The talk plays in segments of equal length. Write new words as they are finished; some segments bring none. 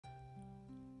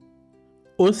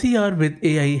OCR with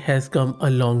AI has come a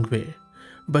long way,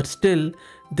 but still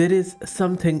there is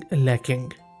something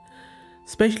lacking.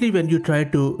 Especially when you try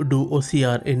to do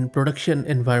OCR in production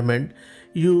environment,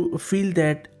 you feel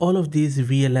that all of these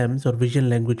VLMs or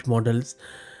vision language models,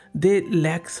 they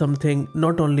lack something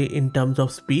not only in terms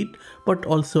of speed but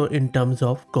also in terms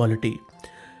of quality.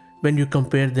 When you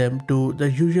compare them to the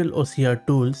usual OCR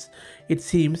tools, it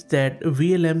seems that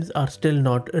VLMs are still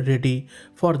not ready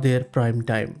for their prime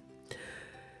time.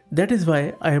 That is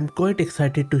why I am quite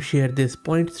excited to share this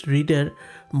points reader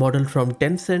model from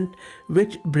TenCent,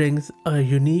 which brings a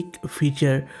unique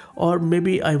feature, or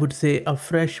maybe I would say a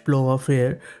fresh blow of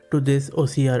air to this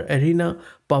OCR arena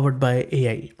powered by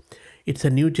AI. It's a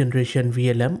new generation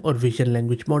VLM or vision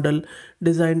language model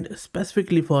designed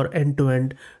specifically for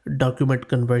end-to-end document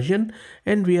conversion,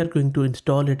 and we are going to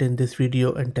install it in this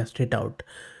video and test it out.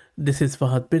 This is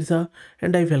Fahad Pirza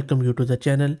and I welcome you to the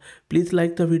channel. Please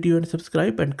like the video and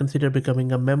subscribe and consider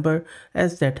becoming a member,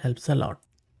 as that helps a lot.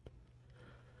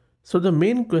 So the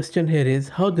main question here is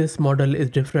how this model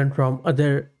is different from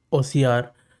other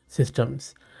OCR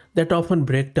systems that often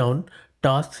break down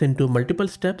tasks into multiple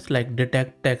steps like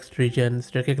detect text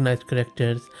regions, recognize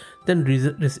characters, then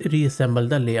reassemble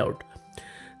the layout.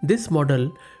 This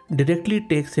model directly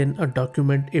takes in a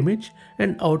document image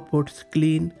and outputs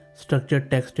clean, structured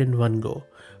text in one go.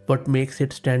 What makes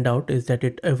it stand out is that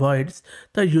it avoids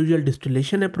the usual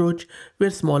distillation approach where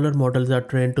smaller models are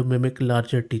trained to mimic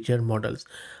larger teacher models.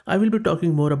 I will be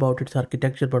talking more about its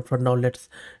architecture, but for now let's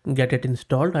get it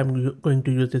installed. I'm going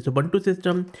to use this Ubuntu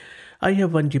system. I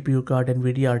have one GPU card,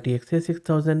 NVIDIA RTX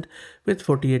A6000 with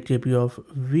 48 GB of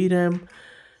VRAM.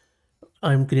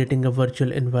 I'm creating a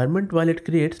virtual environment. While it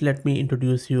creates, let me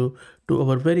introduce you to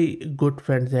our very good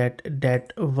friends at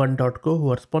dat1.co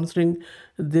who are sponsoring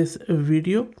this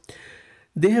video.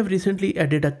 They have recently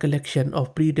added a collection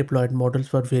of pre-deployed models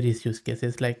for various use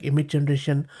cases like image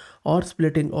generation or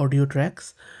splitting audio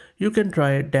tracks. You can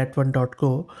try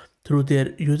dat1.co through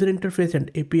their user interface,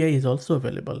 and API is also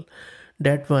available.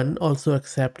 Dat1 also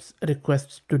accepts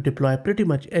requests to deploy pretty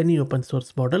much any open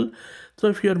source model. So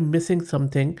if you're missing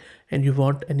something and you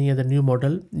want any other new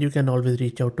model, you can always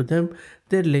reach out to them.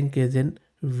 Their link is in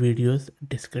video's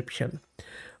description.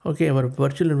 Okay, our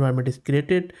virtual environment is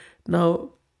created.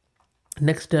 Now,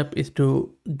 next step is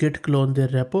to git clone their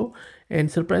repo.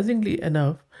 And surprisingly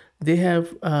enough, they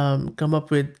have come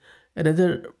up with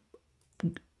another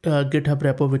GitHub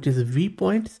repo, which is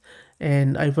vpoints,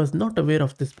 and I was not aware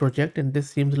of this project, and this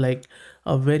seems like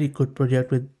a very good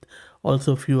project with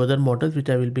also a few other models which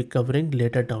I will be covering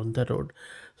later down the road.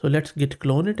 So let's git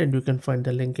clone it, and you can find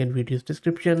the link in video's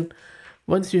description.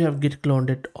 Once you have git cloned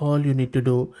it, all you need to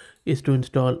do is to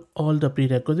install all the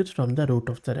prerequisites from the root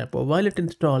of the repo. While it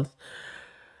installs,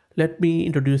 let me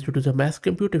introduce you to the mass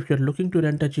compute. If you're looking to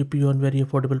rent a GPU on very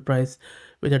affordable price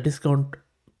with a discount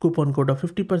coupon code of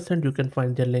 50%, you can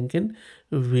find the link in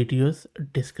video's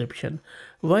description.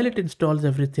 While it installs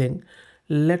everything,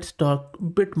 let's talk a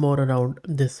bit more around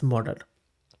this model.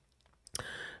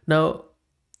 Now,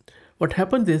 what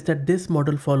happens is that this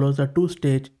model follows a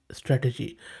two-stage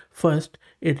strategy. First,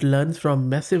 it learns from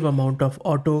massive amount of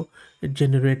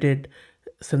auto-generated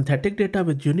synthetic data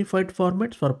with unified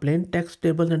formats for plain text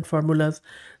tables and formulas.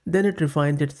 Then it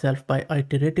refines itself by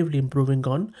iteratively improving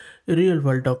on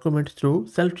real-world documents through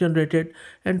self-generated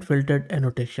and filtered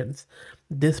annotations.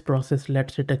 This process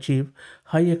lets it achieve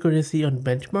high accuracy on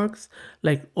benchmarks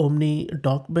like Omni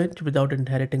DocBench without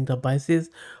inheriting the biases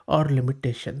or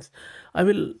limitations. I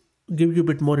will give you a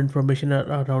bit more information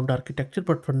around architecture,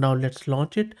 but for now let's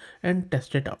launch it and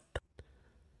test it out.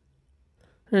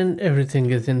 And everything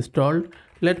is installed.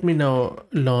 Let me now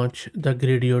launch the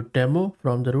Gradio demo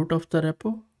from the root of the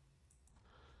repo.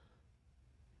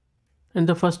 And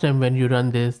the first time when you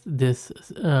run this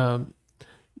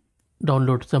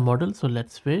downloads the model. So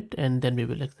let's wait, and then we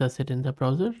will access it in the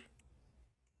browser.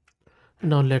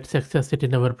 Now let's access it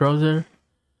in our browser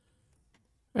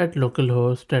at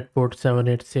localhost at port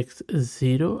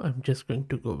 7860. I'm just going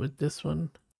to go with this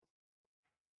one.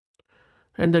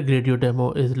 And the Gradio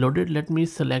demo is loaded. Let me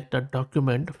select a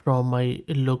document from my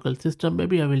local system.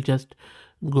 Maybe I will just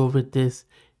go with this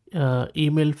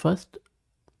email first.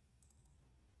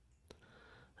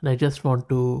 And I just want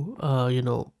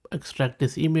to, extract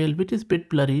this email, which is a bit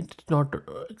blurry. It's not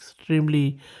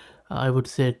extremely, I would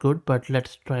say, good, but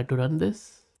let's try to run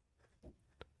this.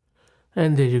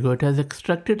 And there you go. It has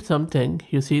extracted something.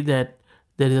 You see that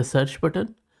there is a search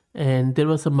button and there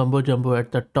was some mumbo jumbo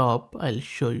at the top. I'll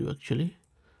show you actually.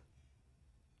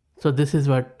 So this is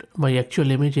what my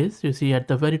actual image is. You see at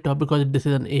the very top, because this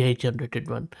is an AI generated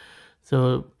one.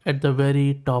 So at the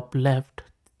very top left,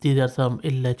 these are some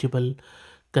illegible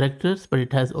characters, but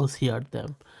it has OCR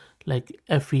them, like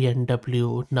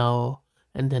FENW now,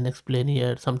 and then explain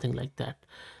here, something like that.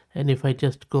 And if I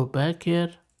just go back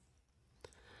here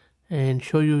and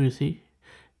show you, you see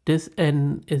this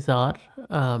N is R,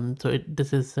 so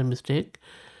this is a mistake,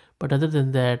 but other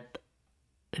than that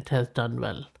it has done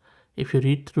well. If you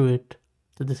read through it,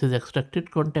 so this is extracted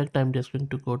contact. I'm just going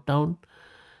to go down,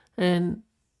 and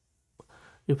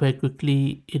if I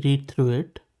quickly read through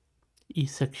it, each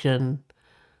section,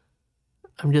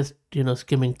 I'm just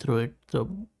skimming through it. So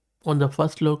on the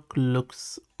first look,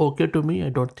 looks okay to me. I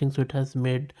don't think so it has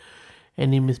made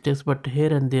any mistakes, but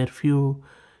here and there few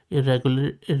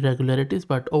irregularities,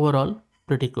 but overall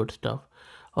pretty good stuff.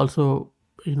 Also,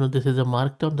 this is a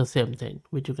markdown, the same thing,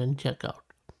 which you can check out.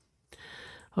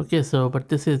 Okay, so but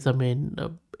this is the main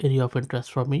area of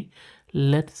interest for me.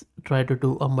 Let's try to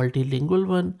do a multilingual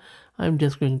one. I'm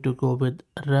just going to go with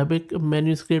Arabic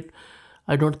manuscript.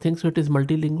 I don't think so it is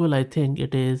multilingual. I think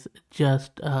it is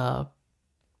just I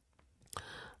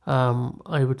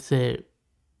would say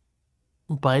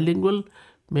bilingual.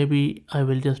 Maybe I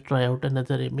will just try out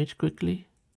another image quickly,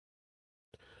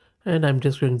 and I'm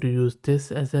just going to use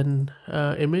this as an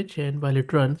image, and while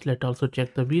it runs, let's also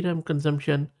check the VRAM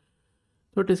consumption.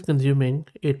 So it is consuming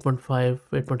 8.5,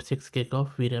 8.6 gig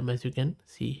of VRAM, as you can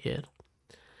see here.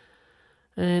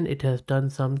 And it has done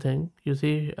something. You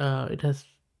see, it has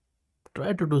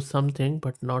tried to do something,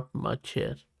 but not much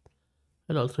here.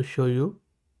 I'll also show you.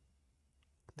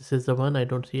 This is the one. I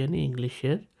don't see any English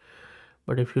here.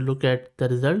 But if you look at the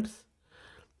results,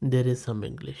 there is some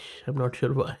English. I'm not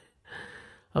sure why.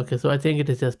 Okay, so I think it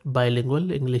is just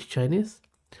bilingual, English-Chinese.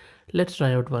 Let's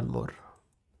try out one more.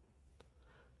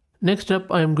 Next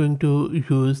up, I'm going to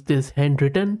use this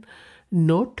handwritten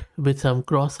note with some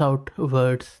cross out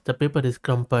words. The paper is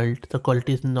crumpled. The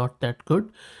quality is not that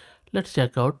good. Let's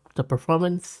check out the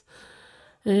performance.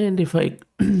 And if I,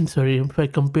 sorry, if I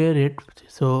compare it,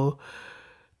 so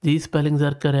these spellings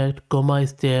are correct, comma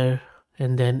is there,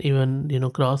 and then even,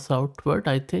 cross out word,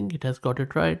 I think it has got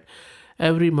it right.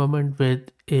 Every moment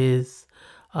with is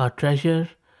a treasure.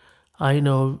 I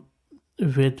know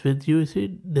with you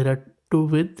see, there are two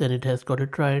with, and it has got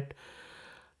it right.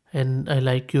 And I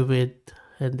like you with,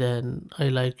 and then I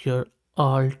like your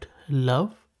alt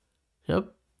love.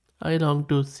 Yep, I long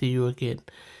to see you again.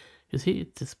 You see,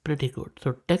 it's pretty good.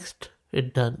 So text,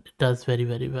 it does very,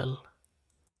 very well.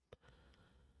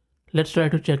 Let's try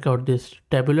to check out this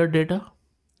tabular data,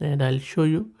 and I'll show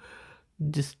you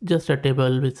just a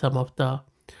table with some of the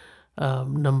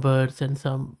numbers and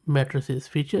some matrices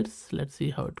features. Let's see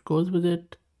how it goes with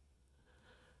it.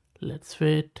 Let's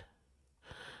wait,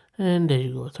 and there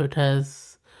you go. So it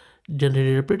has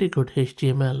generated a pretty good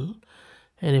HTML,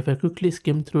 and if I quickly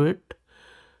skim through it,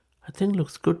 I think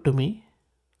looks good to me.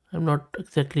 I'm not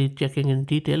exactly checking in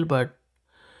detail, but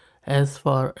as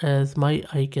far as my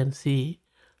eye can see,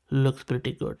 looks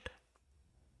pretty good.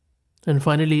 And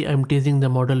finally, I'm teasing the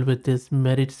model with this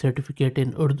merit certificate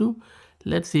in Urdu.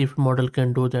 Let's see if model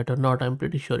can do that or not. I'm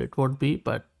pretty sure it won't be,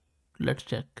 but let's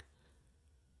check.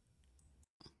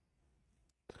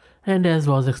 And as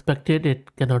was expected,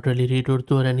 it cannot really read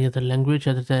Urdu or any other language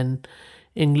other than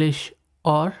English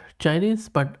or Chinese.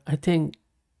 But I think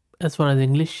as far as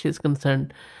English is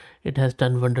concerned, it has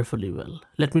done wonderfully well.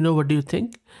 Let me know what do you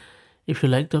think. If you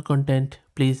like the content,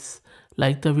 please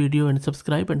like the video and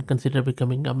subscribe, and consider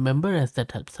becoming a member, as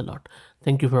that helps a lot.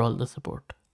 Thank you for all the support.